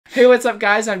Hey, what's up,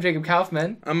 guys? I'm Jacob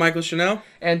Kaufman. I'm Michael Chanel.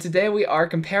 And today we are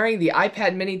comparing the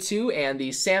iPad Mini 2 and the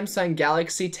Samsung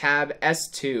Galaxy Tab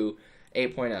S2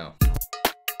 8.0.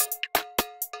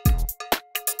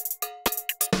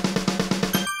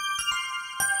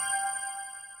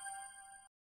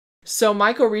 So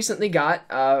Michael recently got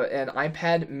an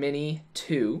iPad Mini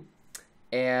 2,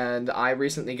 and I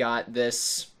recently got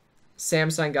this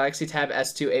Samsung Galaxy Tab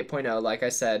S2 8.0, like I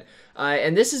said.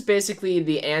 And this is basically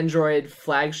the Android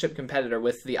flagship competitor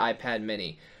with the iPad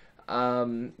Mini.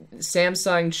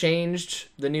 Samsung changed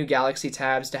the new Galaxy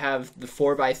Tabs to have the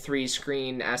 4:3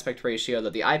 screen aspect ratio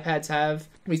that the iPads have.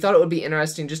 We thought it would be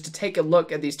interesting just to take a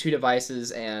look at these two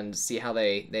devices and see how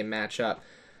they match up.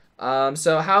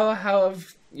 So how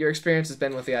have your experience has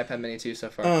been with the iPad Mini 2 so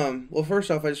far? Well,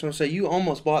 first off, I just want to say you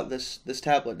almost bought this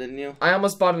tablet, didn't you? I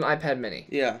almost bought an iPad Mini.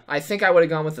 Yeah. I think I would have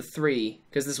gone with the 3,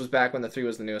 because this was back when the 3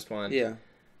 was the newest one. Yeah.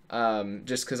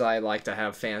 Just because I like to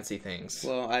have fancy things.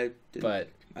 Well, I didn't. But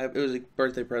it was a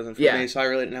birthday present for me, so I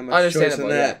really didn't have much choice in understandable,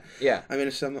 that. yeah. I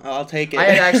mean, I'll take it. I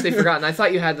had actually forgotten. I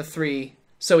thought you had the 3,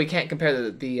 so we can't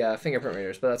compare the fingerprint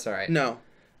readers, but that's all right. No.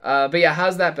 But yeah,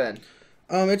 how's that been?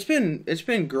 It's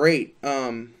been great.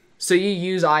 So you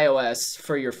use iOS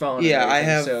for your phone? Yeah, and I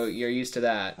have. So you're used to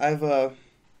that. I have a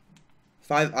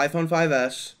iPhone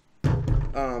 5S.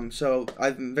 So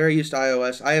I'm very used to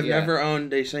iOS. I have never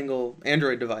owned a single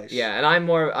Android device. Yeah, and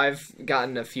I've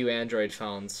gotten a few Android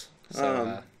phones.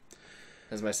 So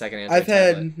that's my second Android I've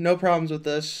had tablet. no problems with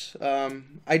this.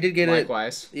 I did get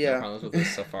Likewise, it. Yeah. No problems with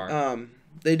this so far.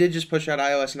 They did just push out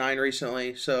iOS 9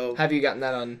 recently, so... Have you gotten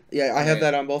that on... Yeah, I have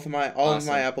that on both of all of my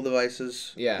Awesome. Apple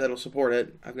devices that'll support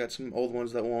it. I've got some old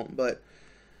ones that won't, but...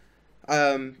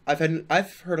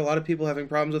 I've heard a lot of people having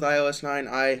problems with iOS 9.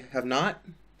 I have not,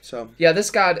 so... Yeah, this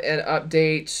got an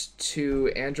update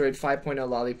to Android 5.0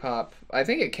 Lollipop. I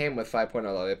think it came with 5.0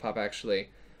 Lollipop, actually.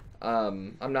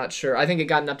 I'm not sure. I think it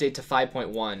got an update to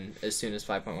 5.1 as soon as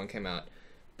 5.1 came out.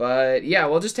 But yeah,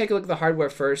 we'll just take a look at the hardware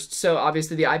first. So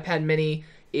obviously the iPad Mini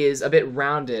is a bit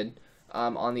rounded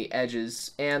on the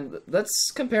edges. And let's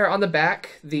compare on the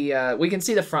back. We can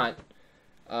see the front.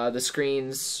 The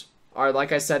screens are,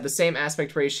 like I said, the same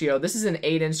aspect ratio. This is an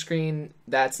 8-inch screen.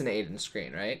 That's an 8-inch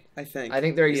screen, right? I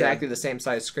think they're exactly the same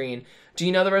size screen. Do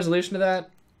you know the resolution of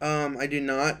that? I do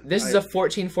not. This is a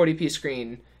 1440p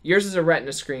screen. Yours is a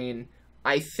Retina screen.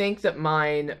 I think that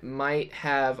mine might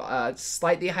have a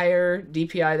slightly higher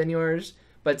DPI than yours,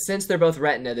 but since they're both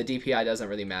Retina, the DPI doesn't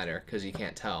really matter because you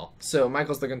can't tell. So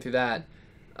Michael's looking through that.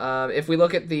 If we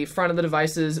look at the front of the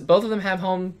devices, both of them have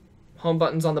home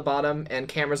buttons on the bottom and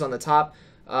cameras on the top.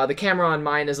 The camera on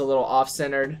mine is a little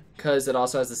off-centered because it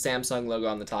also has the Samsung logo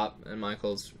on the top, and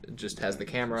Michael's just has the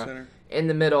camera in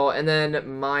the middle. And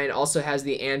then mine also has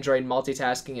the Android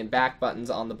multitasking and back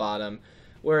buttons on the bottom,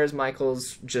 whereas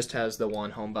Michael's just has the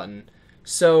one home button.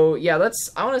 So yeah,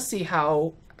 I want to see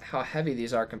how heavy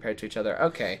these are compared to each other.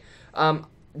 Okay,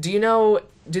 do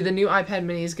the new iPad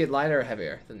Minis get lighter or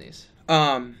heavier than these?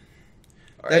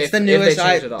 That's the newest.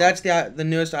 That's the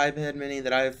newest iPad Mini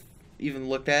that I've even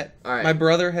looked at. All right. My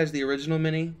brother has the original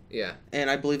Mini. Yeah. And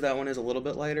I believe that one is a little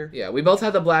bit lighter. Yeah, we both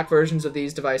have the black versions of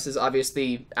these devices.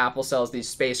 Obviously, Apple sells these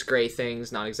space gray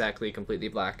things, not exactly completely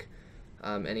black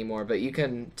anymore, but you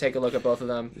can take a look at both of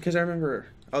them. Because I remember,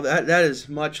 that is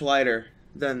much lighter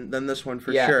than this one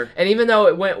for sure. And even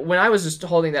though when I was just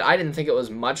holding that, I didn't think it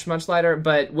was much lighter,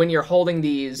 but when you're holding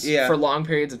these for long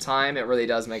periods of time, it really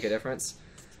does make a difference.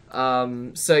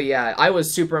 So yeah, I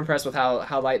was super impressed with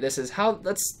how light this is.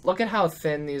 Let's look at how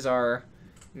thin these are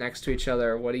next to each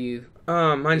other. What do you?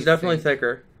 Mine's definitely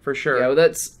thicker for sure. Yeah, well,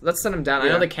 let's set them down. I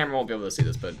know the camera won't be able to see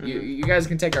this, but you guys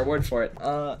can take our word for it.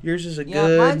 Yours is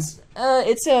mine's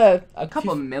it's a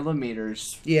couple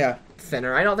millimeters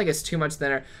thinner. I don't think it's too much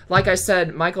thinner. Like I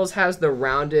said, Michael's has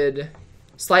the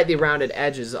slightly rounded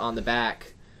edges on the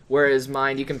back, whereas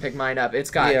mine, you can pick mine up. It's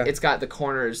got the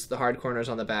corners, the hard corners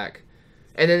on the back.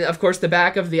 And then, of course, the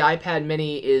back of the iPad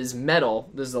Mini is metal.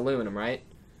 This is aluminum, right?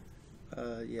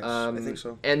 Yes, I think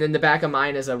so. And then the back of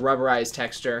mine is a rubberized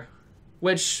texture,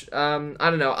 which, I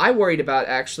don't know. I worried about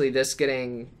actually this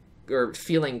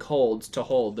feeling cold to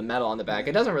hold the metal on the back.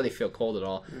 It doesn't really feel cold at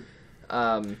all.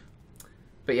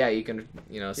 But yeah, you can,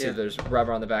 see there's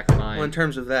rubber on the back of mine. Well, in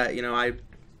terms of that,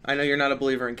 I know you're not a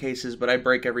believer in cases, but I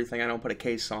break everything. I don't put a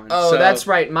case on. Oh, that's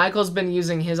right. Michael's been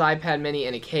using his iPad Mini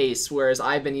in a case, whereas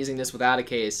I've been using this without a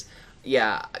case.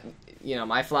 Yeah,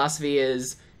 my philosophy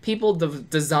is people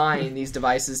design these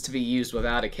devices to be used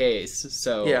without a case,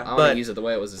 so I want to use it the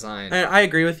way it was designed. I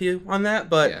agree with you on that,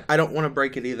 but I don't want to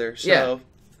break it either. So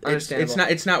understandable.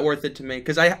 It's not worth it to me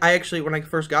because I actually, when I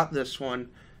first got this one,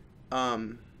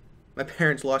 my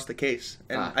parents lost the case,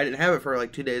 and I didn't have it for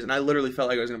like 2 days, and I literally felt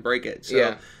like I was gonna break it.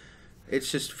 So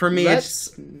it's just for me,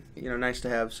 it's nice to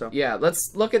have. So yeah,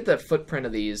 let's look at the footprint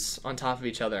of these on top of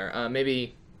each other.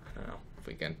 Maybe I don't know if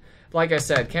we can. Like I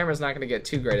said, camera's not going to get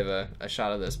too great of a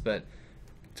shot of this, but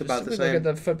it's about the same. Look at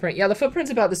the footprint. Yeah, the footprint's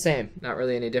about the same. Not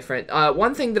really any different.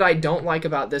 One thing that I don't like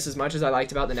about this as much as I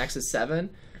liked about the Nexus 7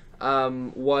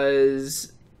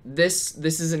 was this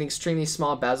is an extremely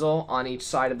small bezel on each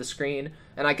side of the screen,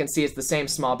 and I can see it's the same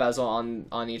small bezel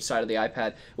on each side of the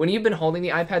iPad. When you've been holding the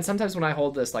iPad, sometimes when I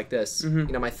hold this like this,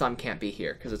 my thumb can't be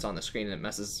here because it's on the screen and it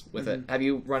messes with it. Have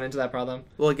you run into that problem?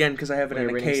 Well, again, because I have it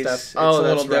in a case, it's a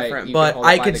little different. But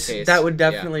that would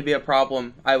definitely be a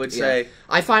problem, I would say.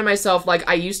 I find myself, like,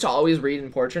 I used to always read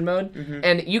in portrait mode,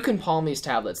 and you can palm these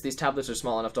tablets. These tablets are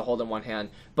small enough to hold in one hand,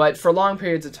 but for long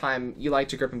periods of time, you like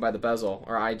to grip them by the bezel,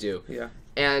 or I do. Yeah.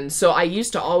 And so I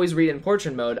used to always read in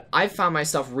portrait mode. I found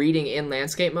myself reading in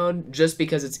landscape mode just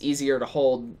because it's easier to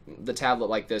hold the tablet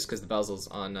like this because the bezel's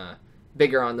on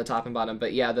bigger on the top and bottom.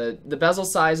 But yeah, the bezel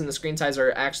size and the screen size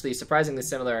are actually surprisingly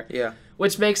similar. Yeah.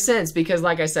 Which makes sense because,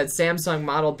 like I said, Samsung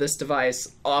modeled this device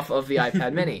off of the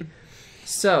iPad mini.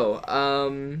 So,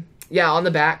 yeah, on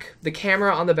the back, the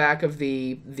camera on the back of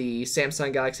the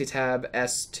Samsung Galaxy Tab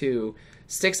S2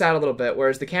 sticks out a little bit,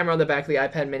 whereas the camera on the back of the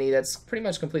iPad mini, that's pretty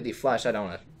much completely flush. I don't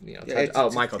want to,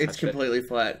 touch. Michael touched it. It's completely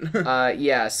flat.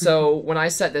 Yeah, so when I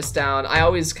set this down, I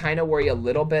always kind of worry a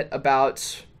little bit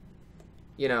about,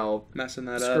 messing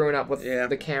that screwing up with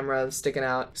the camera sticking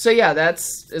out. So yeah,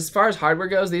 that's, as far as hardware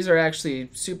goes, these are actually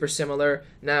super similar.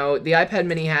 Now, the iPad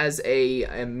mini has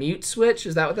a mute switch.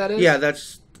 Is that what that is?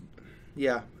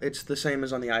 Yeah, it's the same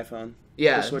as on the iPhone.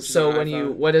 Yeah, so when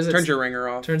you, what is it? Turns your ringer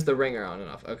off. Turns the ringer on and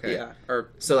off, okay. Yeah.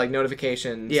 So like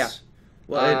notifications. Yeah.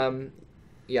 Well,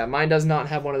 yeah, mine does not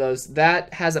have one of those.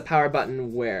 That has a power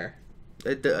button where?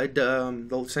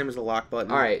 The same as the lock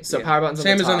button. All right, so power button's on the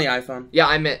top. Same as on the iPhone. Yeah,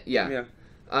 I meant,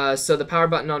 so the power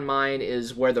button on mine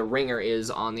is where the ringer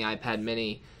is on the iPad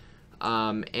mini.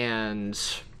 And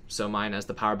so mine has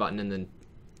the power button and then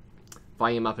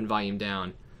volume up and volume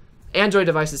down. Android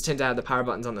devices tend to have the power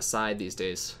buttons on the side these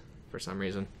days, for some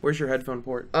reason. Where's your headphone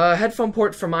port? Headphone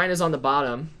port for mine is on the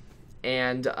bottom,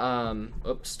 and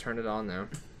oops, turned it on there,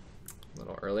 a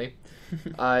little early.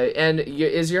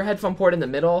 Is your headphone port in the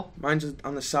middle? Mine's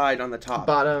on the side, on the top.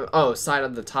 Bottom. Oh, side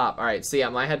on the top. All right. So yeah,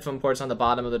 my headphone port's on the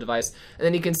bottom of the device, and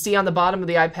then you can see on the bottom of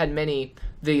the iPad Mini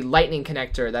the Lightning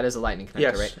connector. That is a Lightning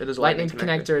connector, right? It is a Lightning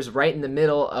connector is right in the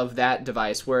middle of that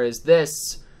device, whereas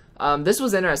this. This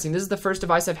was interesting. This is the first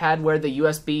device I've had where the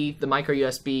micro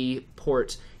USB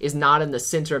port is not in the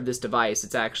center of this device.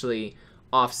 It's actually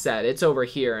offset. It's over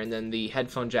here, and then the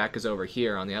headphone jack is over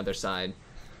here on the other side.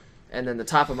 And then the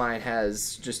top of mine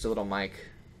has just a little mic.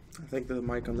 I think the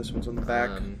mic on this one's on the back.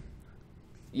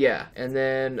 Yeah, and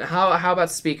then how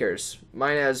about speakers?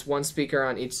 Mine has one speaker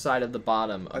on each side of the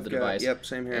bottom of the device. Yep,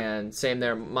 same here. And same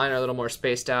there. Mine are a little more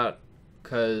spaced out,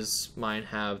 because mine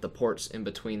have the ports in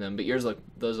between them, but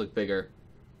those look bigger.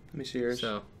 Let me see yours.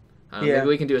 So, maybe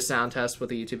we can do a sound test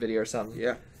with a YouTube video or something.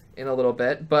 Yeah. In a little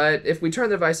bit, but if we turn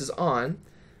the devices on,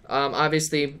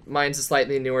 obviously mine's a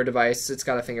slightly newer device. It's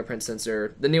got a fingerprint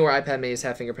sensor. The newer iPad minis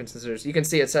have fingerprint sensors. You can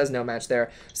see it says no match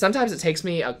there. Sometimes it takes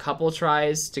me a couple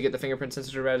tries to get the fingerprint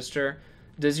sensor to register.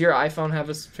 Does your iPhone have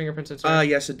a fingerprint sensor?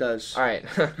 Yes, it does. All right.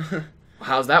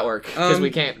 How's that work? Because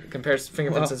we can't compare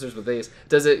fingerprint sensors with these.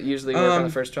 Does it usually work on the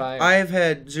first try? I have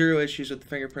had zero issues with the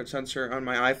fingerprint sensor on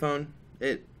my iPhone.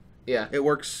 It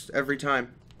works every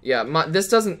time. Yeah, this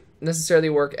doesn't necessarily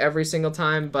work every single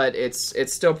time, but it's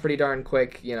still pretty darn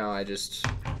quick. I just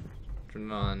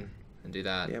turn it on and do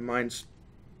that. Yeah, mine's.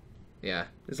 Yeah.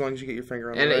 As long as you get your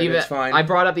finger on it, it's fine. I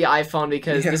brought up the iPhone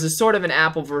because this is sort of an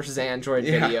Apple versus Android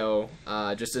video,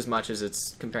 just as much as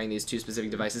it's comparing these two specific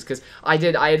devices. Because I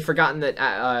had forgotten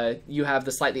that you have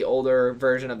the slightly older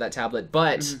version of that tablet,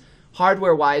 but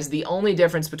hardware-wise, the only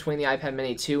difference between the iPad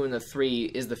Mini 2 and the 3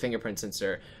 is the fingerprint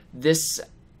sensor. This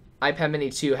iPad Mini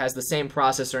 2 has the same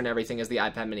processor and everything as the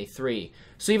iPad Mini 3.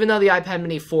 So even though the iPad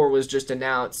Mini 4 was just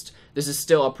announced, this is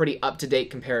still a pretty up-to-date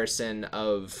comparison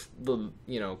of the,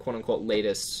 quote-unquote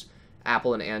latest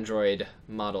Apple and Android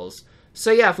models.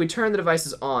 So yeah, if we turn the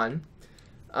devices on,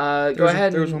 go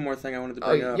ahead. There was one more thing I wanted to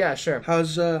bring up. Yeah, sure.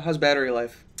 How's battery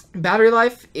life? Battery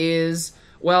life is,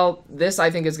 well, this I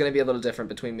think is going to be a little different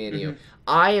between me and you.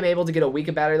 I am able to get a week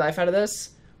of battery life out of this.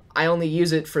 I only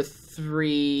use it for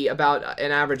about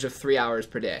an average of 3 hours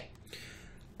per day.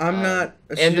 I'm not.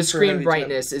 And the screen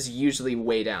brightness is usually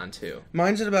way down too.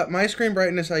 Mine's at about, my screen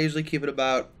brightness. I usually keep it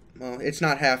about. Well, it's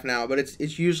not half now, but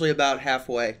it's usually about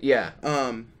halfway. Yeah.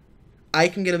 I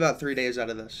can get about 3 days out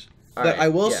of this. But I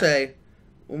will say,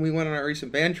 when we went on our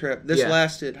recent band trip, this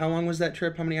lasted. How long was that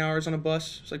trip? How many hours on a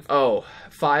bus? It's like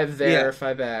 5 there,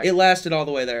 5 back. It lasted all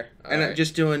the way there, and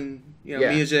just doing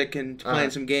music and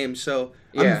playing some games. So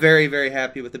I'm very, very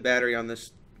happy with the battery on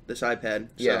this iPad.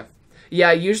 So.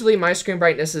 Yeah, usually my screen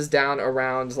brightness is down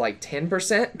around like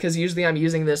 10%, because usually I'm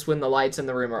using this when the lights in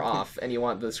the room are off and you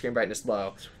want the screen brightness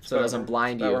low so it doesn't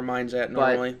blind you. That's where mine's at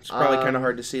normally. It's probably kind of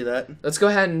hard to see that. Let's go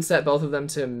ahead and set both of them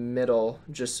to middle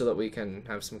just so that we can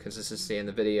have some consistency in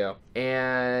the video.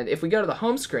 And if we go to the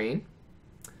home screen,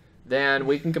 then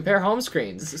we can compare home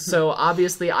screens. So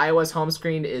obviously iOS home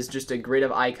screen is just a grid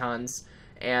of icons,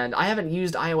 and I haven't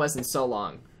used iOS in so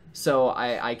long, so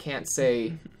I can't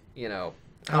say,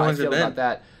 how I feel about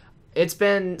that. It's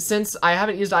been since I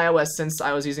haven't used iOS since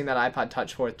I was using that iPod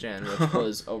Touch 4th gen, which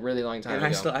was a really long time ago.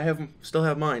 I still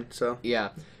have mine. So yeah,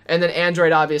 and then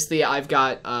Android, obviously, I've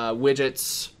got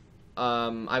widgets.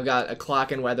 I've got a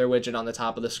clock and weather widget on the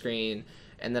top of the screen,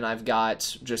 and then I've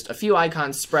got just a few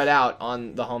icons spread out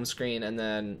on the home screen, and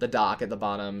then the dock at the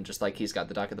bottom, just like he's got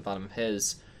the dock at the bottom of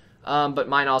his. But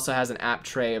mine also has an app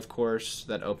tray, of course,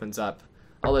 that opens up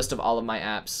a list of all of my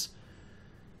apps.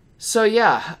 So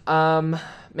yeah,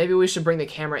 maybe we should bring the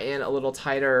camera in a little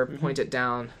tighter, point it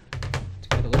down to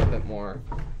get a little bit more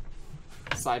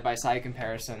side-by-side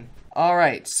comparison. All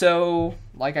right, so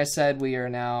like I said, we are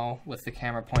now with the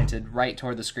camera pointed right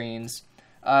toward the screens.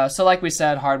 So like we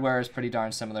said, hardware is pretty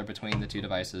darn similar between the two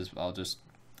devices. I'll just,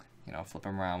 flip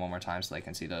them around one more time so they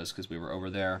can see those, because we were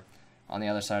over there on the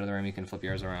other side of the room. You can flip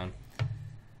yours around.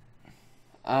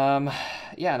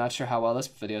 Yeah, not sure how well this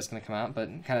video is going to come out, but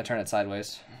kind of turn it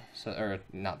sideways. So, or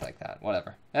not like that,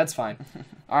 whatever. That's fine.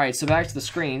 All right, so back to the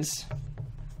screens.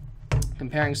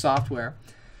 Comparing software.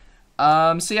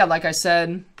 So yeah, like I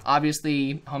said,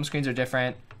 obviously home screens are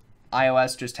different.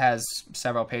 iOS just has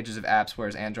several pages of apps,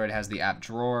 whereas Android has the app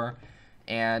drawer.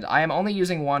 And I am only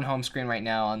using one home screen right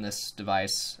now on this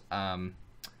device. Second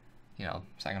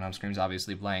home screen is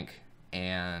obviously blank.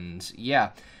 And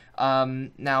yeah,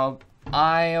 now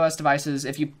iOS devices,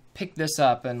 if you pick this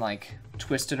up and like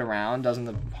twist it around, doesn't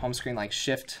the home screen like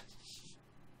shift?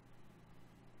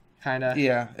 Kinda.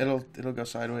 Yeah, it'll go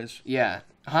sideways. Yeah.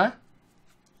 Huh?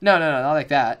 No, not like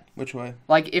that. Which way?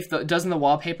 Like doesn't the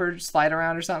wallpaper slide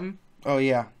around or something? Oh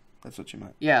yeah, that's what you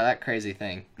meant. Yeah, that crazy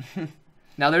thing.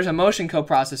 Now there's a motion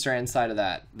coprocessor inside of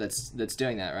that's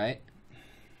doing that, right?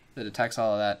 That detects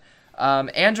all of that.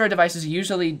 Android devices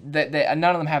usually, none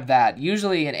of them have that.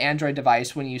 Usually an Android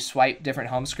device, when you swipe different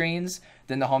home screens,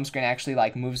 then the home screen actually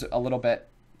like moves a little bit,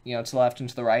 to the left and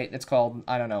to the right. It's called,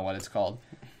 I don't know what it's called.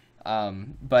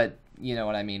 But you know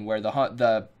what I mean, where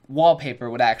the wallpaper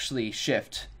would actually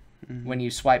shift when you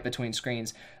swipe between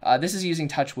screens. This is using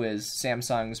TouchWiz,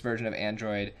 Samsung's version of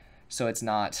Android, so it's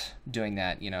not doing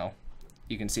that,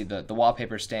 You can see the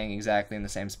wallpaper staying exactly in the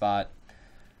same spot.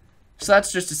 So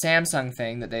that's just a Samsung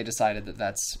thing that they decided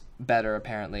that's better,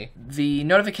 apparently. The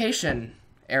notification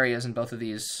areas in both of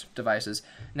these devices.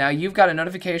 Now, you've got a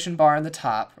notification bar on the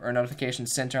top, or a notification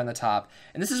center on the top.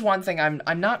 And this is one thing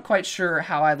I'm not quite sure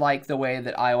how I like the way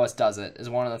that iOS does it, is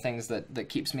one of the things that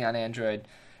keeps me on Android,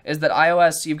 is that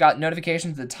iOS, you've got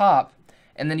notifications at the top,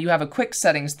 and then you have a quick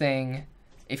settings thing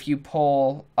if you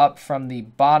pull up from the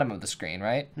bottom of the screen,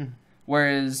 right?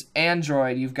 Whereas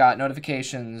Android, you've got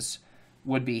notifications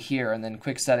would be here, and then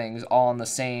quick settings all in the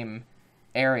same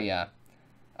area.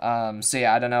 So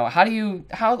yeah, I don't know.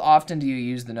 How often do you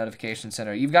use the notification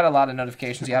center? You've got a lot of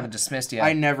notifications you haven't dismissed yet.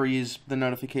 I never use the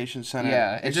notification center.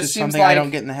 Yeah, it's just seems something like, I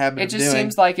don't get in the habit of doing. It just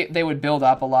seems like they would build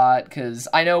up a lot, because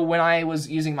I know when I was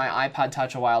using my iPod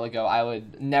Touch a while ago, I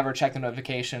would never check the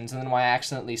notifications, and then when I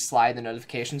accidentally slide the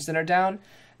notification center down,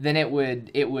 then it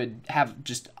would have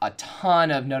just a ton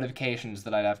of notifications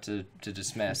that I'd have to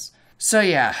dismiss. So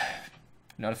yeah,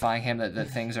 notifying him that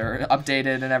things are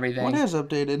updated and everything. What is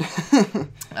updated?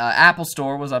 Apple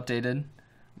Store was updated.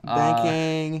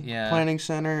 Banking, Planning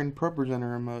Center, and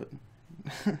ProPresenter remote.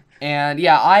 And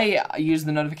yeah, I use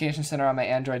the notification center on my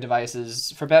Android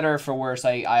devices. For better or for worse,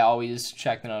 I always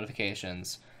check the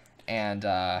notifications. And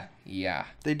yeah.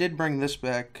 They did bring this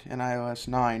back in iOS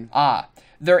 9.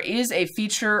 There is a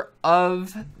feature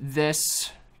of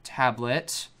this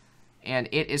tablet, and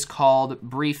it is called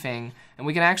Briefing. And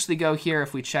we can actually go here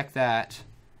if we check that.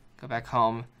 Go back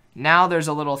home. Now there's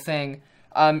a little thing.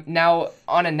 Now,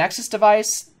 on a Nexus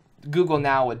device, Google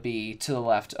Now would be to the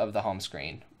left of the home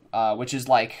screen, which is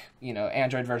like,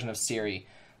 Android version of Siri.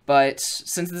 But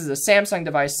since this is a Samsung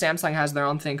device, Samsung has their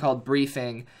own thing called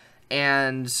Briefing,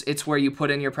 and it's where you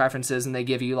put in your preferences, and they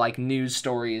give you, like, news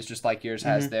stories, just like yours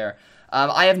has there.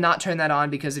 I have not turned that on,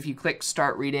 because if you click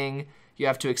Start Reading, You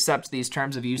have to accept these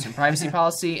terms of use and privacy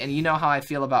policy, and you know how I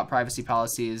feel about privacy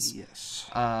policies. Yes.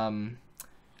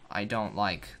 I don't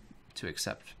like to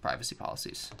accept privacy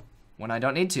policies when I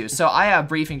don't need to. So I have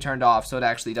briefing turned off, so it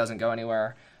actually doesn't go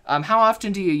anywhere. How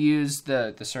often do you use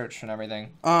the search and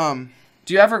everything?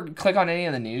 Do you ever click on any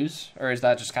of the news, or is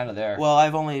that just kind of there? Well,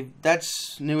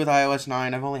 that's new with iOS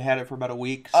 9. I've only had it for about a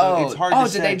week, so it's hard to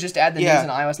say. Did they just add the news in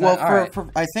iOS 9? Well,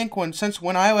 I think when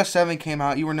iOS 7 came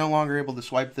out, you were no longer able to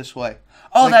swipe this way.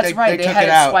 Oh, that's right. They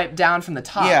had it swiped down from the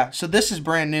top. Yeah, so this is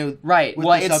brand new. Right.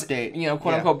 With this update.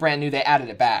 Quote unquote brand new. They added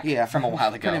it back. From a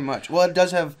while ago. Pretty much. Well, it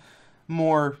does have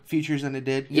more features than it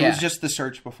did. It was just the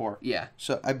search before. Yeah.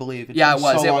 So I believe it's been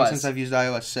so long since I've used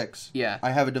iOS 6. Yeah.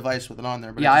 I have a device with it on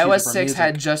there. But iOS 6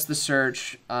 had just the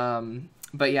search.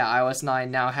 But yeah, iOS 9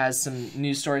 now has some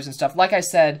news stories and stuff. Like I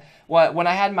said, when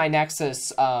I had my Nexus,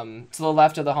 to the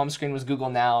left of the home screen was Google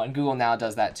Now, and Google Now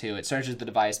does that too. It searches the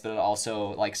device, but it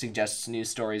also suggests news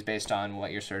stories based on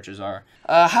what your searches are.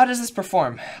 How does this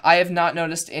perform? I have not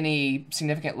noticed any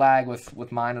significant lag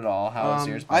with mine at all. How is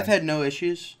yours? I've had no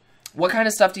issues. What kind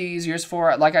of stuff do you use yours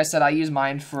for? Like I said, I use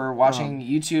mine for watching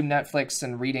YouTube, Netflix,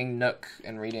 and reading Nook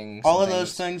and reading all of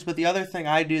those things. But the other thing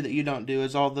I do that you don't do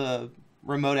is all the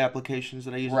remote applications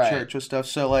that I use in church with stuff.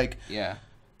 So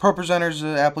ProPresenter's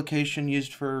an application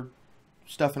used for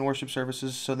stuff in worship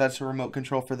services. So that's a remote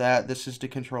control for that. This is to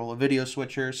control a video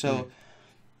switcher. So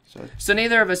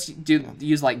neither of us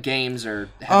use games or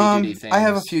heavy duty things. I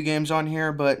have a few games on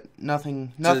here, but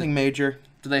nothing major.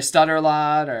 Do they stutter a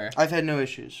lot, or? I've had no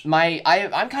issues.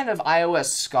 I'm kind of iOS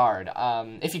scarred.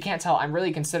 If you can't tell, I'm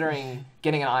really considering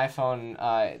getting an iPhone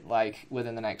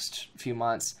within the next few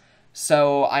months.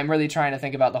 So I'm really trying to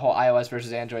think about the whole iOS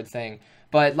versus Android thing.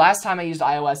 But last time I used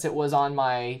iOS, it was on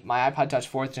my iPod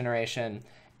Touch 4th generation,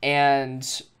 and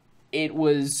it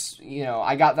was,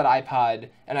 I got that iPod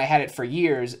and I had it for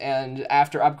years, and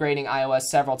after upgrading iOS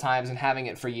several times and having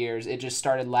it for years, it just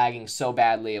started lagging so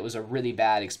badly. It was a really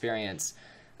bad experience.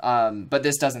 But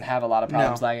this doesn't have a lot of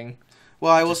problems lagging.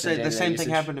 Well, I will say the same thing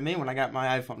happened to me when I got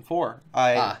my iPhone 4.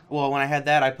 When I had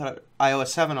that, I put iOS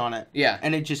 7 on it. Yeah.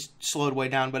 And it just slowed way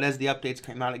down. But as the updates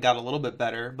came out, it got a little bit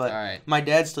better. But my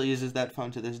dad still uses that phone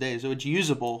to this day, so it's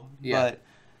usable. Yeah. But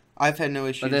I've had no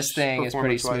issues. But this thing is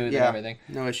pretty smooth and everything.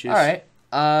 No issues. All right.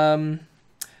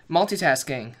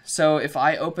 Multitasking. So if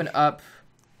I open up,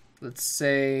 let's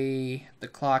say, the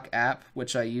clock app,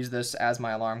 which I use this as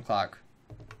my alarm clock,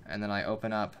 and then I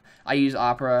open up, I use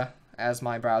Opera as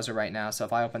my browser right now, so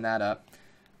if I open that up,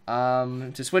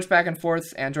 to switch back and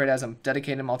forth, Android has a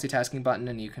dedicated multitasking button,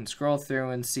 and you can scroll through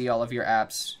and see all of your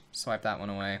apps. Swipe that one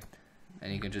away,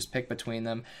 and you can just pick between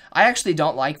them. I actually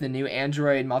don't like the new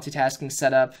Android multitasking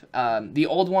setup. The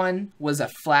old one was a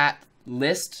flat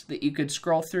list that you could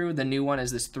scroll through. The new one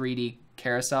is this 3D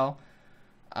carousel.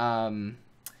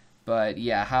 But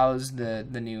yeah, how's the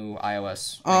new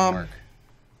iOS work?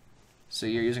 So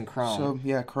you're using Chrome. So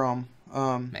yeah, Chrome.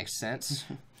 Makes sense.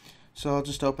 So I'll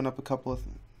just open up a couple of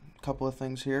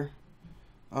things here.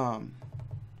 So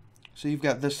you've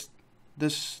got this.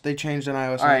 They changed in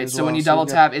iOS. All right. So when you double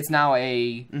tap, it's now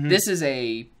a. Mm-hmm. This is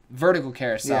a vertical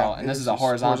carousel, and this is a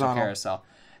horizontal carousel.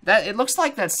 It looks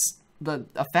like the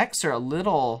effects are a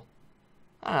little.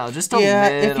 I don't know, just a little. Yeah,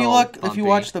 if you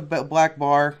watch the black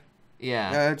bar.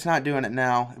 Yeah. It's not doing it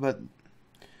now, but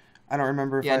I don't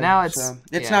remember. Now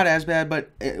it's not as bad,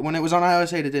 but when it was on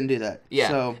iOS 8, it didn't do that. Yeah,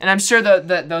 so, and I'm sure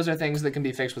that those are things that can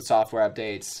be fixed with software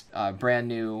updates. Brand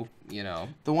new,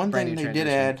 The one thing they did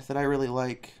add that I really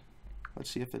like. Let's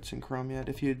see if it's in Chrome yet.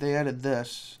 They added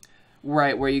this.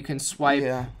 Right, where you can swipe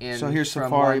in. So here's from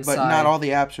Safari, but not all the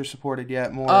apps are supported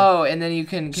yet. More. Oh, and then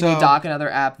can you dock another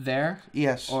app there?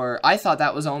 Yes. Or I thought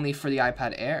that was only for the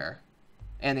iPad Air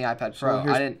and the iPad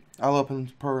Pro. I'll open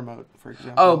Pro Remote, for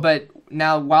example. Oh, but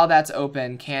now while that's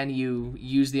open, can you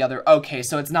use the other? Okay,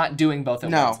 so it's not doing both at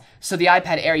once. So the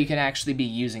iPad Air, you can actually be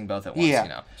using both at once.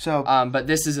 Yeah. So. But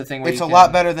this is a thing where it's a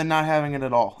lot better than not having it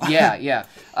at all. Yeah.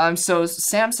 So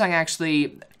Samsung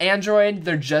actually, Android,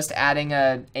 they're just adding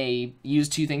a use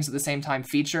two things at the same time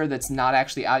feature that's not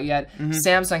actually out yet. Mm-hmm.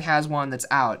 Samsung has one that's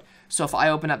out. So if I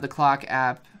open up the clock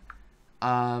app,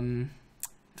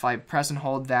 if I press and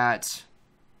hold that.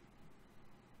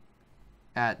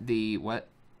 At the so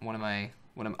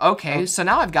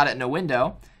now I've got it in a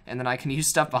window, and then I can use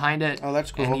stuff behind it. Oh,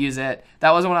 that's cool. And use it.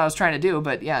 That wasn't what I was trying to do,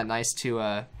 but yeah, nice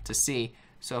to see.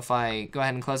 So if I go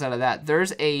ahead and close out of that,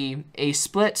 there's a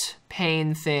split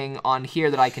pane thing on here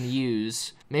that I can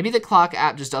use. Maybe the clock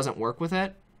app just doesn't work with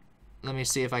it. Let me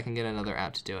see if I can get another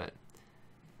app to do it.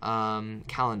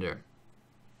 Calendar.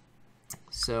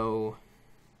 So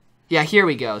Yeah, here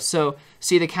we go. So,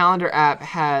 see, the calendar app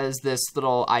has this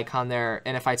little icon there,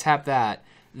 and if I tap that,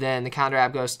 then the calendar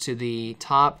app goes to the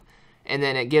top, and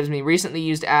then it gives me recently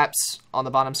used apps on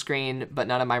the bottom screen, but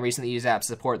none of my recently used apps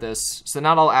support this. So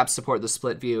not all apps support the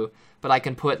split view, but I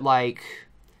can put like,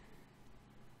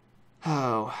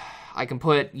 I can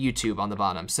put YouTube on the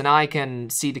bottom. So now I can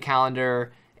see the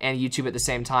calendar and YouTube at the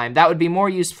same time. That would be more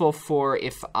useful for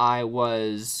if I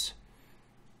was,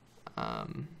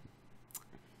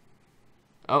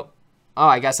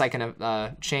 I guess I can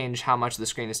change how much of the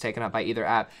screen is taken up by either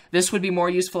app. This would be more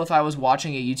useful if I was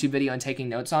watching a YouTube video and taking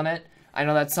notes on it. I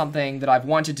know that's something that I've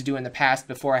wanted to do in the past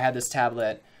before I had this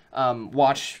tablet.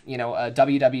 Watch, a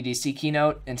WWDC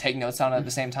keynote and take notes on it at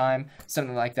the same time.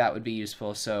 Something like that would be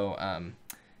useful. So,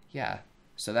 yeah.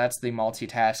 So that's the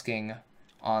multitasking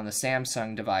on the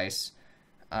Samsung device.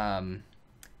 So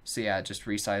yeah, it just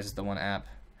resizes the one app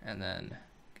and then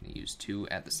can use two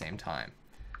at the same time.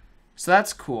 So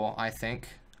that's cool, I think.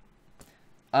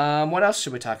 What else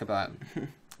should we talk about?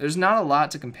 There's not a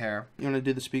lot to compare. You want to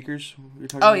do the speakers?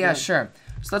 Oh, yeah, sure.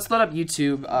 So let's load up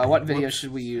YouTube. What video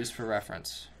should we use for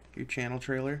reference? Your channel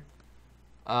trailer.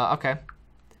 Okay.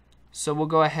 So we'll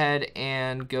go ahead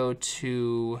and go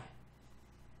to...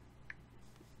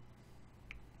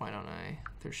 Why don't I?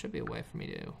 There should be a way for me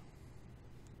to...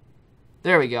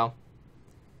 There we go.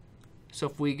 So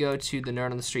if we go to the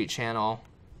Nerd on the Street channel...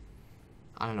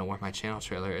 I don't know where my channel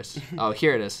trailer is. Oh,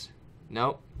 here it is.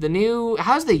 Nope. The new...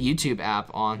 How's the YouTube app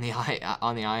on the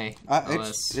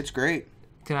iOS? It's great.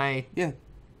 Can I... Yeah.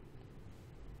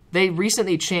 They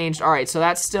recently changed... Alright, so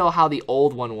that's still how the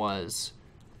old one was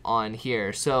on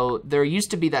here. So there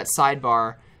used to be that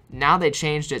sidebar. Now they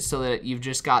changed it so that you've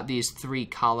just got these 3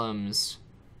 columns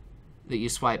that you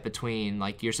swipe between.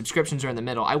 Like, your subscriptions are in the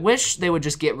middle. I wish they would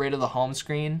just get rid of the home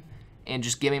screen and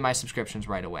just give me my subscriptions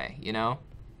right away, you know?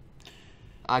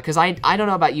 Because I don't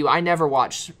know about you, I never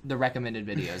watch the recommended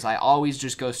videos. I always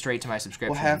just go straight to my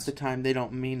subscriptions. Well, half the time they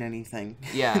don't mean anything.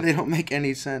 Yeah. They don't make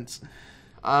any sense.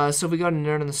 So if we go to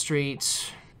Nerd on the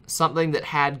Street, something that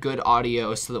had good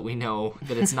audio so that we know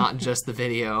that it's not just the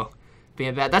video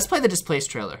being bad. Let's play the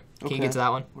Displaced trailer. Can you get to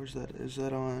that one? Where's that? Is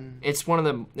that on? It's one of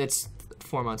the... It's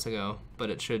 4 months ago, but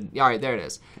it should... All right, there it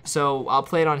is. So I'll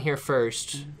play it on here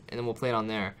first, and then we'll play it on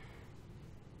there.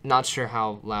 Not sure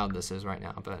how loud this is right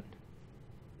now, but...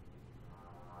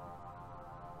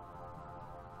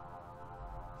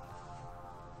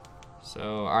 So,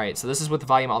 alright, so this is with the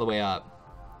volume all the way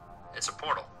up. It's a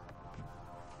portal.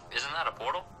 Isn't that a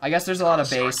portal? I guess there's a lot of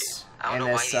bass in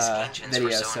this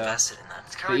video, so...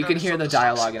 But you can hear the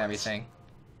dialogue and everything.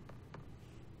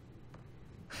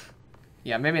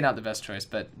 Yeah, maybe not the best choice,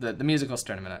 but the music will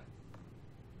start in a minute.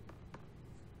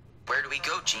 Where do we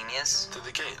go, genius? To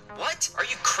the gate. What? Are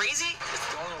you crazy?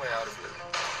 It's the only way out of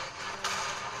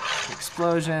here.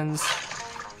 Explosions.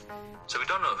 So we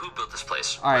don't know who built this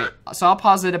place. Alright, so I'll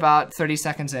pause it about 30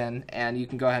 seconds in, and you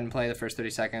can go ahead and play the first 30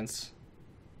 seconds.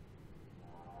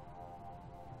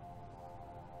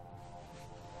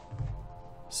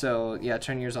 So, yeah,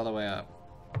 turn yours all the way up.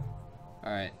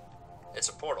 Alright. It's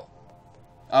a portal.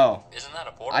 Oh. Isn't that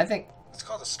a portal? I think... It's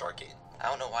called a Stargate. I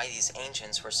don't know why these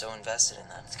ancients were so invested in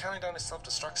that. It's counting down a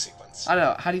self-destruct sequence. I don't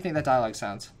know. How do you think that dialogue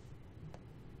sounds?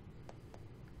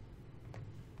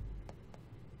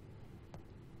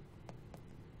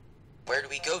 Where do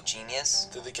we go, genius?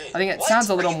 To the gate. I think it sounds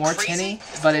a little more tinny,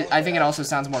 but I think it also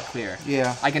sounds more clear.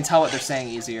 Yeah. I can tell what they're saying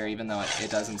easier, even though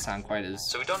it doesn't sound quite as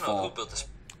So we don't full. know who built this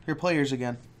Here, play yours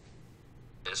again.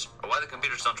 place, or why the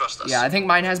computers don't trust us. Yeah, I think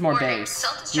mine has more Warning, bass.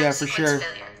 self-destruct Yeah, for sequence sure.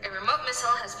 failure. A remote missile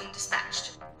has been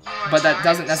dispatched. You are But that charged.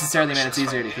 doesn't necessarily mean it's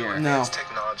easier to hear. No. Advanced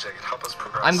technology that can help us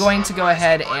progress. I'm going to go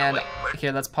ahead and...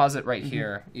 Here, let's pause it right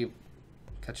here. You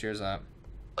cut yours up.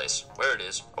 Place, where it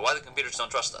is, or why the computers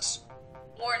don't trust us.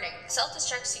 Warning,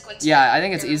 self-destruct sequence Yeah, failure. I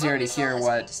think it's A remote easier to missile hear has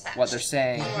what been dispatched. they're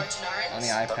saying You are Tanarans. on the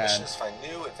Our mission iPad. is to find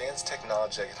new advanced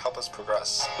technology that can help us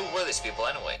progress. Who were these people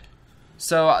anyway?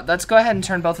 So let's go ahead and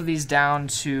turn both of these down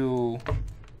to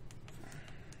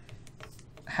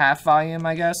half volume,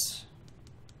 I guess.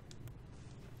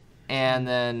 And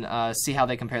then see how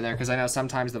they compare there, because I know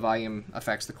sometimes the volume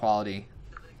affects the quality.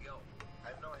 I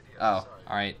have no idea. Oh,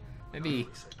 alright. Maybe...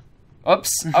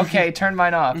 Oops. Okay, turn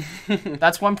mine off.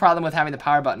 That's one problem with having the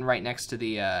power button right next to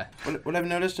the... What I've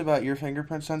noticed about your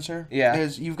fingerprint sensor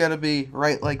is you've got to be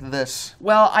right like this.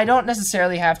 Well, I don't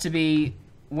necessarily have to be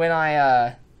when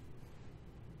I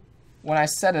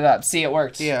set it up. See, it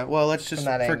worked. Yeah, well, let's just,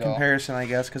 From that for angle. comparison, I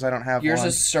guess, because I don't have Yours one.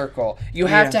 is circle. You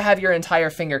have Yeah. to have your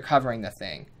entire finger covering the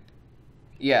thing.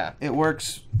 Yeah. It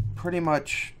works pretty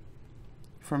much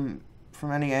from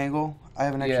any angle. I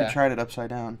haven't actually Yeah. tried it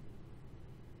upside down.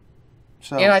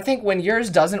 So. And I think when yours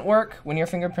doesn't work, when your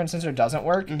fingerprint sensor doesn't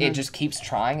work, it just keeps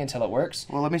trying until it works.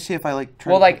 Well, let me see if I like.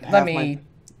 Well, like let me.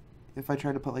 If I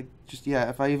try to put like just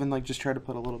if I even like just try to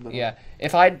put a little bit. Yeah,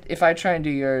 if I try and do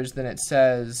yours, then it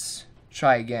says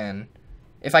try again.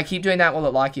 If I keep doing that, will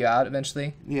it lock you out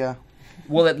eventually? Yeah.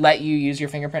 Will it let you use your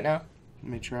fingerprint now?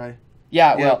 Let me try.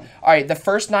 Yeah, well, all right, the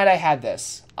first night I had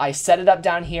this, I set it up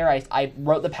down here. I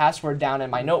wrote the password down in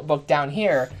my notebook down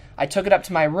here. I took it up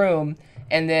to my room,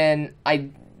 and then I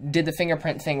did the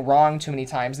fingerprint thing wrong too many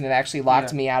times, and it actually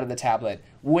locked me out of the tablet.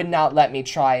 Would not let me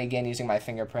try again using my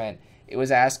fingerprint. It was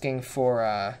asking for...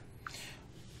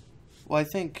 Well, I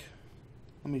think...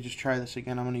 Let me just try this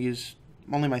again. I'm going to use...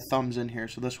 Only my thumb's in here,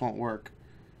 so this won't work.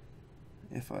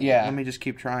 Let me just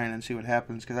keep trying and see what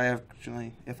happens, because I have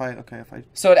actually...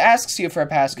 So it asks you for a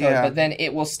passcode, but then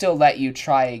it will still let you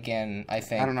try again, I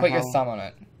think. I don't know Put your thumb on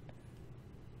it.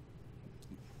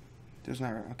 There's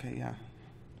not... Okay, yeah.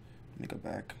 Let me go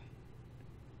back.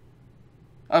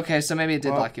 Okay, so maybe it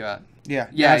did lock you out. Yeah.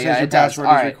 Yeah, it says your it does.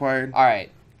 password is required. All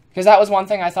right. Because that was one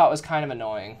thing I thought was kind of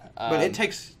annoying. But it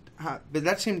takes... But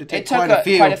that seemed to take quite a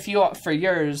few. Quite a few for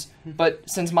yours, Mm-hmm. but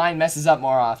since mine messes up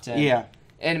more often. Yeah.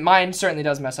 And mine certainly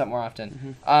does mess up more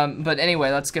often. But anyway,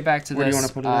 let's get back to Where this.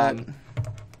 Where do you want to put it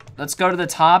at? Let's go to the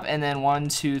top, and then 1,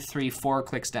 2, 3, 4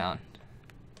 clicks down.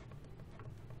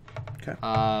 Okay.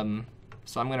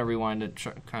 So I'm going to rewind it,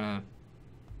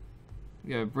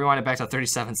 rewind it back to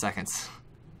 37 seconds.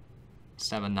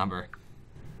 Just have a number.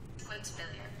 Sequence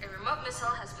failure. A remote missile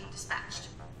has been dispatched.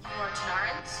 You are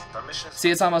Tanarans?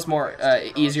 See, it's almost more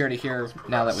easier to hear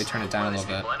now that we turn it down a little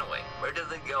bit. Anyway, where did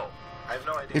they go? I have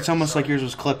no idea. It's almost like yours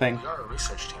was clipping. We are a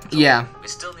research team. Yeah. We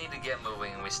still need to get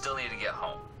moving, and we still need to get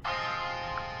home.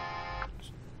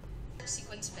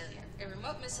 Sequence failure. A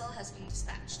remote missile has been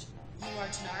dispatched. You are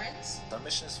Tanarans? Our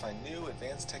mission is to find new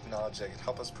advanced technology that can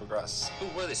help us progress. Who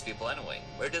were these people anyway?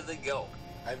 Where did they go?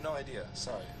 I have no idea.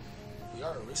 Sorry. We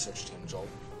are a research team, Joel.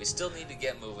 We still need to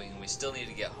get moving, and we still need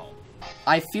to get home.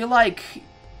 I feel like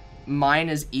mine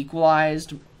is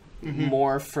equalized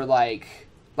more for like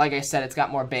I said, it's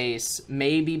got more bass.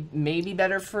 Maybe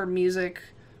better for music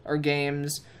or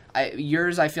games.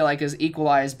 Yours I feel like is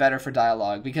equalized better for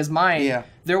dialogue, because mine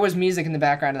there was music in the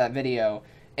background of that video,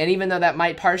 and even though that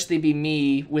might partially be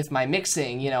me with my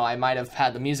mixing, I might have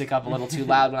had the music up a little too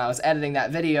loud when I was editing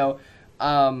that video.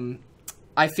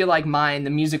 I feel like mine, the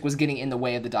music was getting in the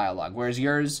way of the dialogue, whereas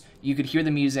yours, you could hear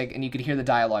the music and you could hear the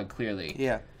dialogue clearly.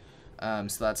 Yeah. So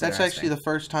that's actually the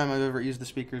first time I've ever used the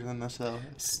speakers in this, though.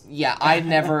 Yeah,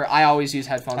 I always use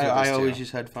headphones. I always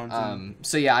use headphones.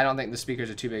 So yeah, I don't think the speakers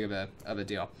are too big of a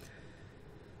deal.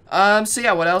 So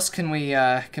yeah, what else can we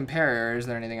compare? Is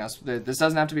there anything else? This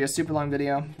doesn't have to be a super long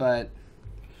video, but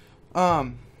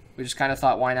we just kind of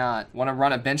thought, why not? Want to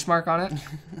run a benchmark on it?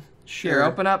 Sure. Here,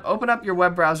 open up your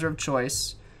web browser of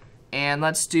choice, and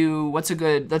let's do you want to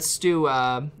do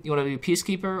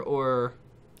Peacekeeper or?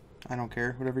 I don't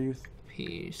care. Whatever you.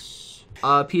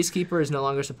 Peacekeeper is no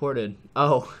longer supported.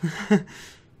 Oh.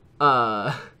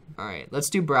 All right. Let's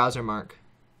do browser mark.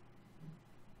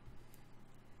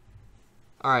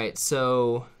 All right.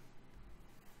 So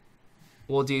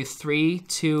we'll do 3,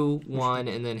 2, 1,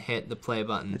 and then hit the play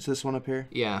button. It's this one up here.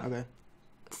 Yeah. Okay.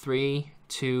 3,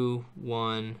 2,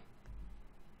 1.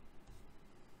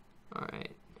 All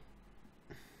right.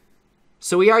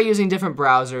 So we are using different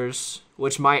browsers,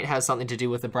 which might have something to do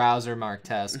with the browser mark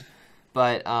test,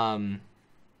 but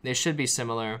they should be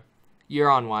similar. You're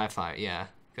on Wi-Fi, yeah,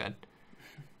 good.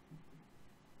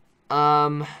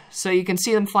 So you can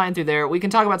see them flying through there. We can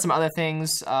talk about some other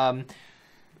things.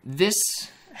 This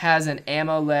has an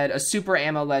AMOLED, a Super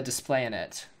AMOLED display in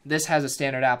it. This has a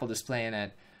standard Apple display in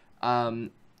it.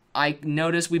 I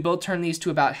noticed we both turned these to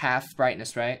about half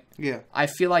brightness, right? Yeah. I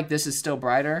feel like this is still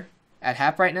brighter at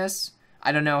half brightness.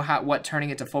 I don't know what turning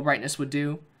it to full brightness would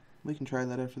do. We can try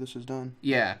that after this is done.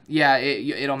 Yeah,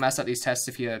 it'll mess up these tests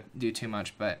if you do too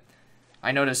much, but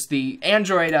I noticed the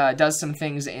Android does some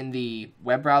things in the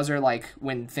web browser, like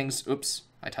when things... Oops,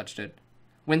 I touched it.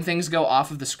 When things go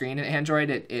off of the screen in Android,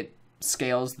 it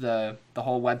scales the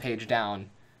whole web page down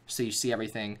so you see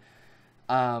everything.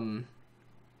 And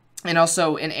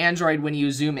also, in Android, when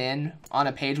you zoom in on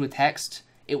a page with text,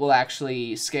 it will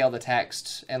actually scale the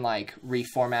text and, like,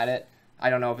 reformat it. I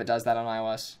don't know if it does that on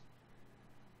iOS.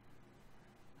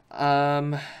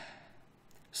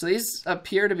 So these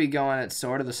appear to be going at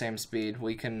sort of the same speed.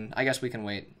 I guess we can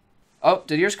wait. Oh,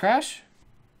 did yours crash?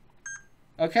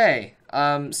 Okay.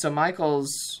 So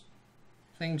Michael's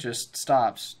thing just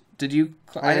stops. Did you...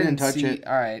 I didn't touch it.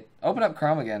 All right. Open up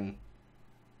Chrome again.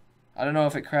 I don't know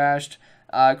if it crashed.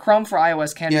 Chrome for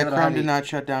iOS can be a little Chrome heavy. did not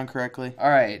shut down correctly. All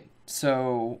right,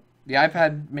 so The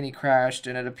iPad mini crashed,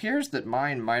 and it appears that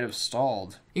mine might have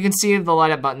stalled. You can see the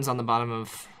light up buttons on the bottom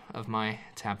of my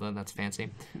tablet. That's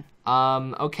fancy.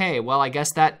 Okay, well, I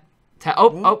guess that...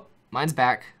 Oh, mine's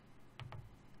back.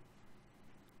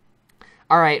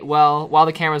 All right, well, while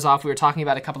the camera's off, we were talking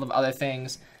about a couple of other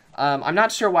things. I'm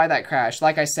not sure why that crashed.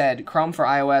 Like I said, Chrome for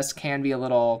iOS can be a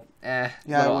little,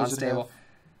 little unstable.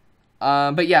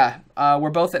 But yeah,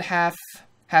 we're both at half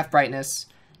brightness,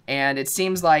 and it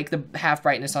seems like the half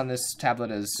brightness on this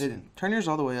tablet is... Turn yours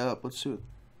all the way up. Let's see it.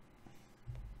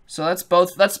 So let's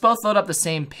both load up the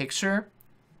same picture,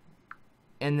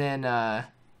 and then I'm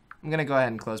gonna go ahead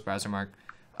and close browser mark.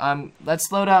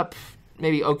 Let's load up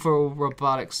maybe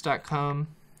oakvillerobotics.com,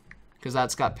 because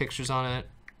that's got pictures on it.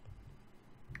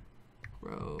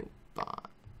 Robotics,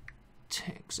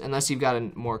 unless you've got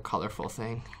a more colorful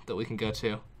thing that we can go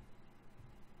to.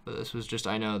 But this was just,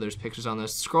 I know there's pictures on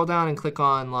this. Scroll down and click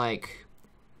on, like...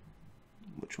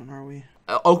 Which one are we?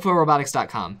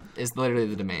 oakvillerobotics.com is literally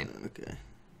the domain. Okay.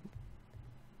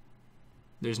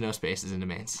 There's no spaces in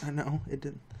domains. I know, it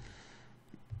didn't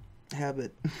have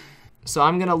it. So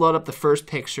I'm going to load up the first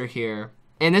picture here.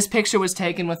 And this picture was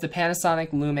taken with the Panasonic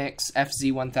Lumix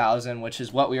FZ1000, which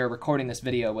is what we are recording this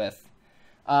video with.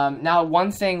 Now,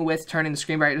 one thing with turning the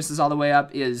screen brightnesses all the way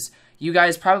up is you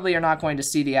guys probably are not going to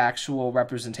see the actual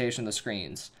representation of the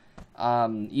screens.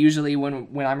 Usually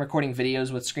when I'm recording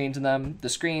videos with screens in them, the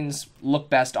screens look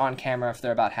best on camera if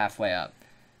they're about halfway up.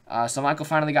 So Michael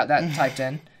finally got that typed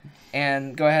in.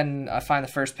 And go ahead and find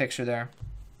the first picture there.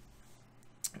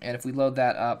 And if we load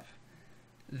that up,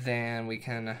 then we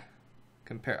can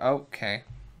compare. Okay.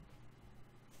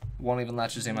 Won't even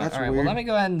let you zoom out. All right, well, let me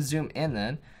go ahead and zoom in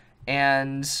then.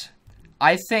 And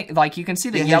I think, like, you can see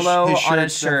the yellow on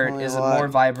his shirt is more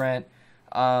vibrant.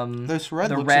 This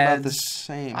red looks about the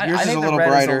same. Yours I think is a little the red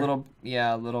brighter. Is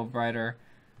a little brighter.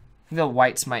 I think the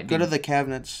whites might be. Go to the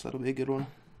cabinets. That'll be a good one.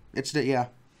 Yeah.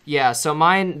 Yeah, so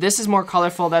mine, this is more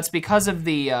colorful. That's because of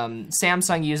the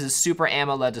Samsung uses Super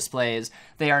AMOLED displays.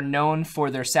 They are known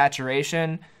for their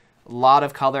saturation, a lot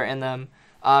of color in them.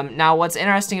 Now, what's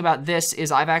interesting about this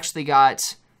is I've actually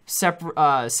got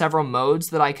several modes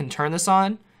that I can turn this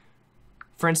on.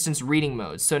 For instance, reading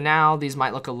modes. So now these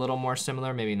might look a little more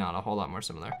similar, maybe not a whole lot more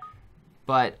similar.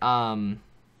 But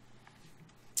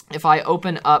if I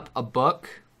open up a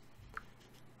book,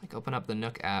 like open up the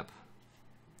Nook app.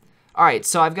 All right,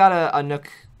 so I've got a Nook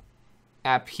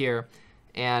app here,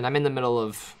 and I'm in the middle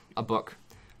of a book.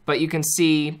 But you can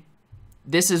see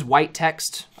this is white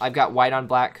text. I've got white on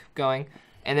black going.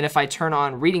 And then if I turn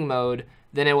on reading mode,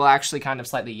 then it will actually kind of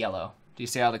slightly yellow. Do you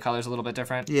see how the color's a little bit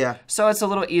different? Yeah. So it's a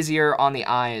little easier on the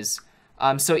eyes.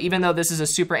 So even though this is a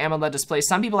Super AMOLED display,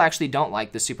 some people actually don't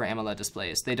like the Super AMOLED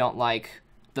displays. They don't like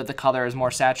that the color is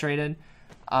more saturated.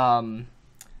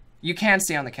 You can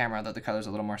see on the camera that the color's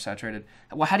a little more saturated.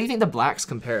 Well, how do you think the blacks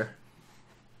compare?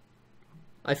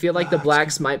 I feel like the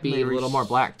blacks might be a little more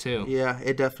black, too. Yeah,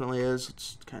 it definitely is.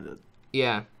 It's kind of...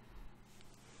 Yeah.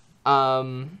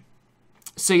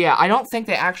 So, yeah, I don't think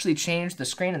they actually changed the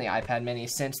screen in the iPad mini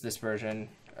since this version.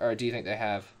 Or do you think they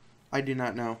have? I do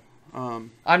not know. I'm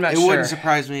not sure. It wouldn't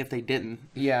surprise me if they didn't.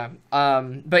 Yeah.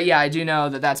 But, yeah, I do know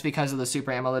that that's because of the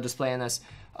Super AMOLED display in this.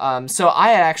 So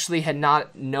I actually had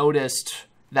not noticed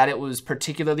that it was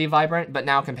particularly vibrant, but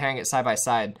now comparing it side by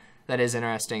side, that is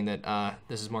interesting that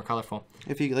this is more colorful.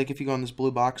 If you go on this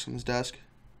blue box on this desk,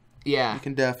 yeah, you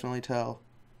can definitely tell.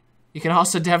 You can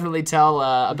also definitely tell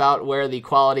about where the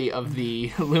quality of the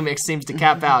Lumix seems to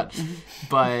cap out.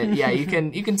 But yeah, you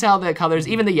can tell the colors,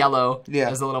 even the yellow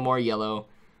is a little more yellow.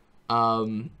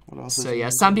 So yeah,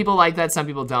 some people like that, some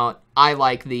people don't. I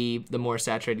like the more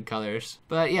saturated colors.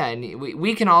 But yeah, and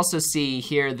we can also see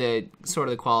here the sort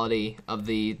of the quality of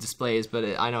the displays, but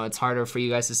I know it's harder for you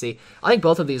guys to see. I think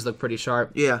both of these look pretty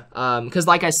sharp. Yeah. Because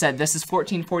like I said, this is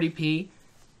 1440p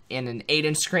in an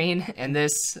 8-inch screen, and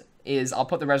this is, I'll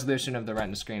put the resolution of the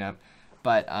Retina screen up.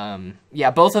 But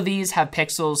yeah, both of these have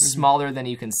pixels smaller than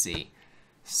you can see.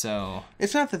 So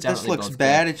it's not that this looks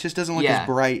bad, it just doesn't look as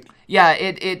bright. Yeah,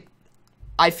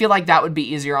 I feel like that would be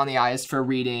easier on the eyes for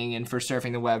reading and for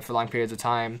surfing the web for long periods of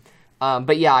time.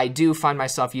 But yeah, I do find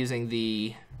myself using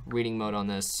the reading mode on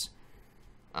this.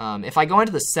 If I go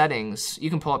into the settings, you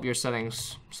can pull up your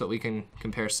settings so that we can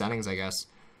compare settings, I guess.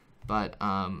 But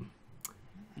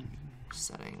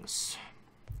settings.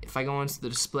 If I go into the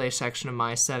display section of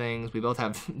my settings, we both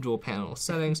have dual panel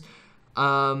settings.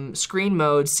 Screen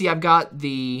mode. See, I've got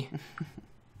the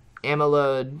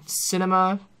AMOLED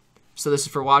Cinema. So this is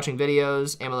for watching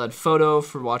videos. AMOLED Photo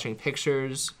for watching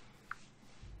pictures.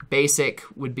 Basic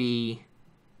would be,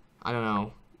 I don't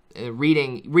know,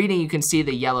 reading, you can see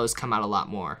the yellows come out a lot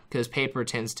more because paper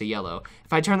tends to yellow.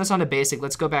 If I turn this on to basic,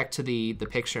 let's go back to the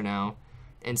picture now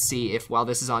and see if, while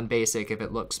this is on basic, if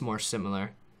it looks more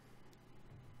similar.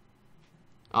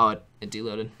 Oh, it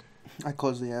deloaded. I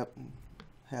closed the app.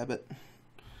 Habit.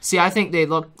 See, I think they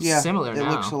look similar now. It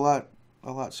looks a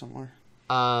lot similar.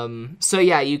 So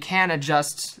yeah, you can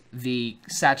adjust the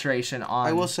saturation on.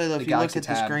 I will say though, if you look at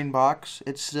this green box,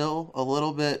 it's still a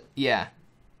little bit. Yeah.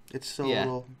 It's still a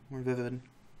little more vivid.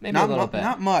 Maybe a little bit.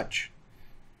 Not much.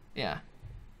 Yeah.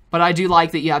 But I do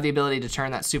like that you have the ability to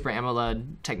turn that Super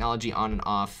AMOLED technology on and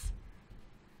off.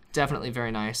 Definitely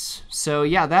very nice. So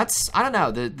yeah, that's, I don't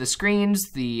know, the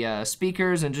screens, the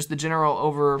speakers, and just the general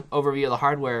overview of the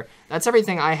hardware. That's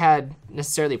everything I had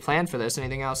necessarily planned for this.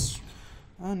 Anything else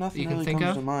nothing you can really think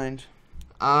comes of? to mind.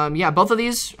 Yeah, both of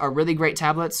these are really great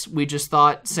tablets. We just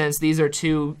thought, since these are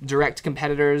two direct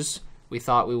competitors, we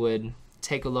thought we would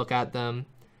take a look at them.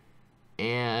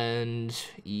 And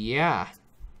yeah,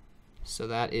 so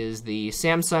that is the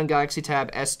Samsung Galaxy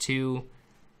Tab S2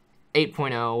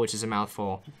 8.0, which is a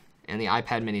mouthful, and the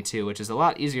iPad Mini 2, which is a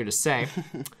lot easier to say.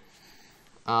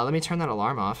 Let me turn that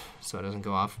alarm off so it doesn't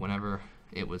go off whenever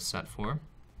it was set for.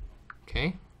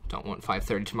 Okay, don't want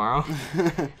 5:30 tomorrow.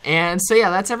 And so yeah,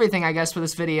 that's everything I guess for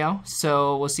this video.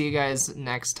 So we'll see you guys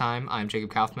next time. I'm Jacob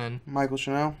Kaufman. Michael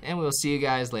Chanel. And we'll see you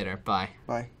guys later. Bye.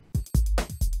 Bye.